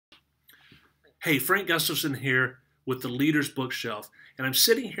Hey, Frank Gustafson here with the Leader's Bookshelf, and I'm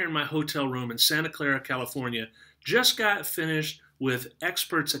sitting here in my hotel room in Santa Clara, California. Just got finished with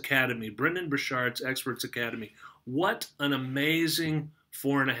Experts Academy, Brendan Burchard's Experts Academy. What an amazing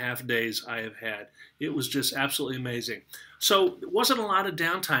 4.5 days I have had. It was just absolutely amazing. So it wasn't a lot of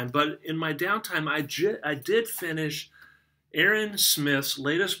downtime, but in my downtime, I did finish Erin Smith's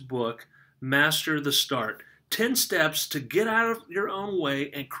latest book, Master the Start. 10 steps to get out of your own way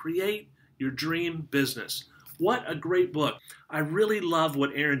and create your dream business. What a great book. I really love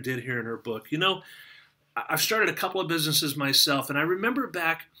what Erin did here in her book. You know, I've started a couple of businesses myself, and I remember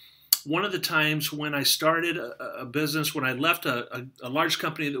back one of the times when I started a business, when I left a large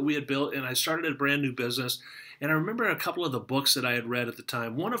company that we had built, and I started a brand new business. And I remember a couple of the books that I had read at the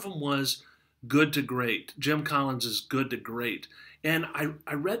time. One of them was Good to Great, Jim Collins' Good to Great. And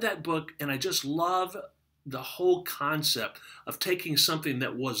I read that book, and I just love the whole concept of taking something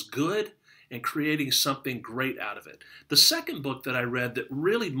that was good and creating something great out of it. The second book that I read that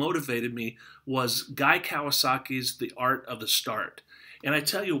really motivated me was Guy Kawasaki's The Art of the Start. And I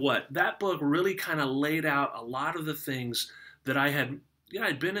tell you what, that book really kind of laid out a lot of the things that I had.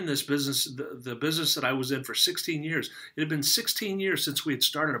 I'd been in this business, the business that I was in for 16 years. It had been 16 years since we had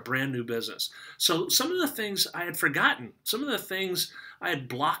started a brand new business. So some of the things I had forgotten, some of the things I had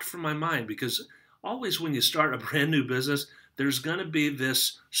blocked from my mind, because always when you start a brand new business, there's going to be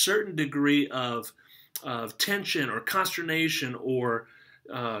this certain degree of tension or consternation or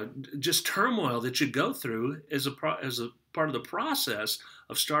just turmoil that you go through as a part of the process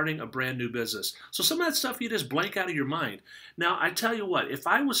of starting a brand new business. So some of that stuff you just blank out of your mind. Now, I tell you what, if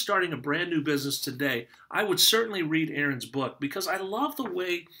I was starting a brand new business today, I would certainly read Erin's book, because I love the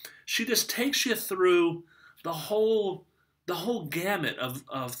way she just takes you through the whole gamut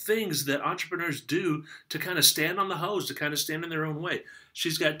of things that entrepreneurs do to kind of stand on the hose, to kind of stand in their own way.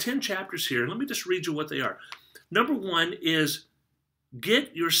 She's got 10 chapters here. Let me just read you what they are. Number 1 is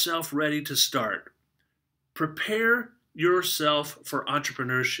get yourself ready to start. Prepare yourself for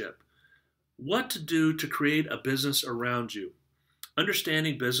entrepreneurship. What to do to create a business around you.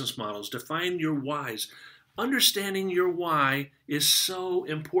 Understanding business models. Define your whys. Understanding your why is so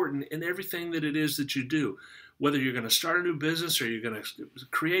important in everything that it is that you do. Whether you're going to start a new business or you're going to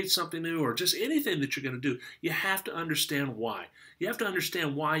create something new or just anything that you're going to do, you have to understand why. You have to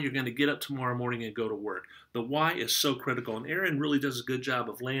understand why you're going to get up tomorrow morning and go to work. The why is so critical, and Erin really does a good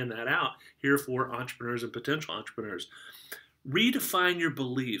job of laying that out here for entrepreneurs and potential entrepreneurs. Redefine your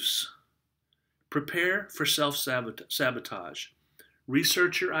beliefs. Prepare for self-sabotage.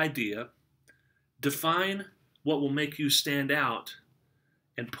 Research your idea. Define what will make you stand out,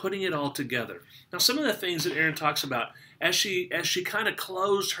 and putting it all together. Now, some of the things that Erin talks about as she kind of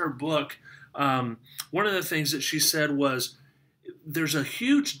closed her book, one of the things that she said was there's a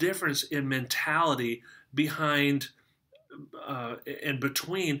huge difference in mentality behind and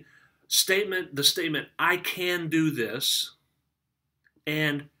between the statement I can do this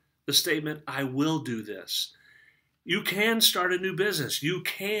and the statement I will do this. You can start a new business. You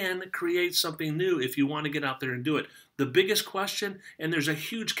can create something new if you want to get out there and do it. The biggest question, and there's a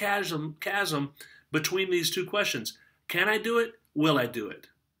huge chasm between these two questions. Can I do it? Will I do it?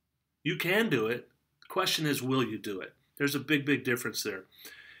 You can do it. The question is, will you do it? There's a big, big difference there.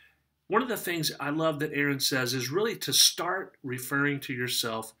 One of the things I love that Erin says is really to start referring to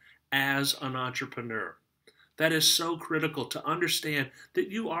yourself as an entrepreneur. That is so critical to understand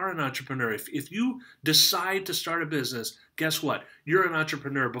that you are an entrepreneur. If you decide to start a business, guess what? You're an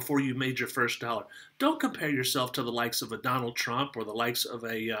entrepreneur before you made your first dollar. Don't compare yourself to the likes of a Donald Trump or the likes of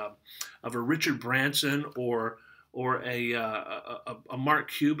a Richard Branson or a Mark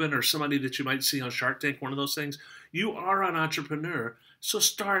Cuban or somebody that you might see on Shark Tank, one of those things. You are an entrepreneur, so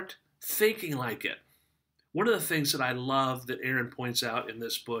start thinking like it. One of the things that I love that Erin points out in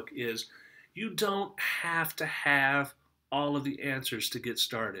this book is you don't have to have all of the answers to get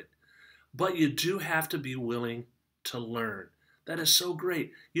started, but you do have to be willing to learn. That is so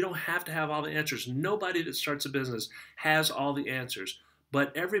great. You don't have to have all the answers. Nobody that starts a business has all the answers,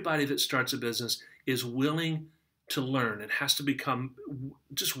 but everybody that starts a business is willing to learn and has to become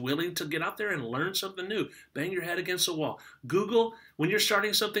just willing to get out there and learn something new. Bang your head against the wall. Google, when you're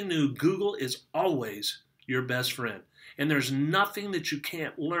starting something new, Google is always your best friend. And there's nothing that you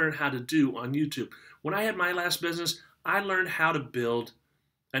can't learn how to do on YouTube. When I had my last business, I learned how to build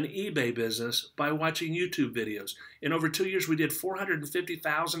an eBay business by watching YouTube videos. In over 2 years, we did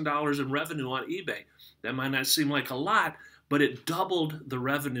 $450,000 in revenue on eBay. That might not seem like a lot, but it doubled the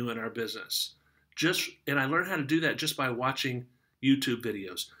revenue in our business. And I learned how to do that just by watching YouTube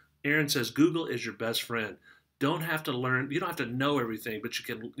videos. Erin says Google is your best friend. don't have to learn, you don't have to know everything, but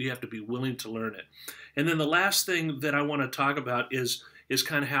you have to be willing to learn it. And then the last thing that I want to talk about is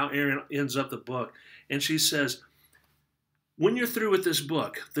kind of how Erin ends up the book. And she says, when you're through with this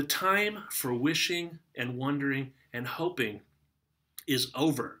book, the time for wishing and wondering and hoping is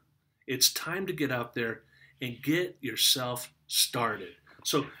over. It's time to get out there and get yourself started.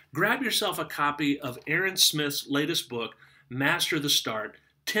 So grab yourself a copy of Erin Smith's latest book, Master the Start,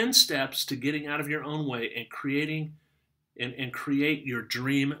 10 Steps to Getting Out of Your Own Way and Creating and Create Your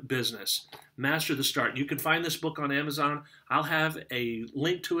Dream Business. Master the Start. You can find this book on Amazon. I'll have a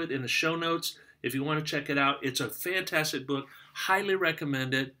link to it in the show notes if you want to check it out. It's a fantastic book. Highly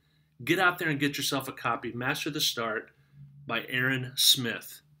recommend it. Get out there and get yourself a copy. Master the Start by Erin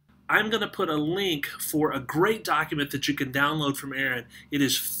Smith. I'm going to put a link for a great document that you can download from Erin. It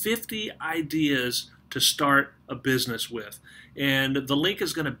is 50 ideas to start a business with. And the link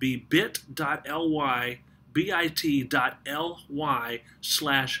is going to be bit.ly/50start,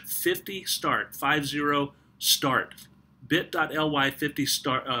 50start,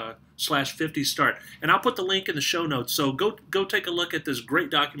 bit.ly/50start. And I'll put the link in the show notes. So go take a look at this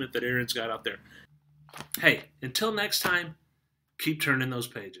great document that Erin's got out there. Hey, until next time, keep turning those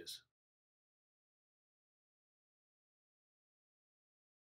pages.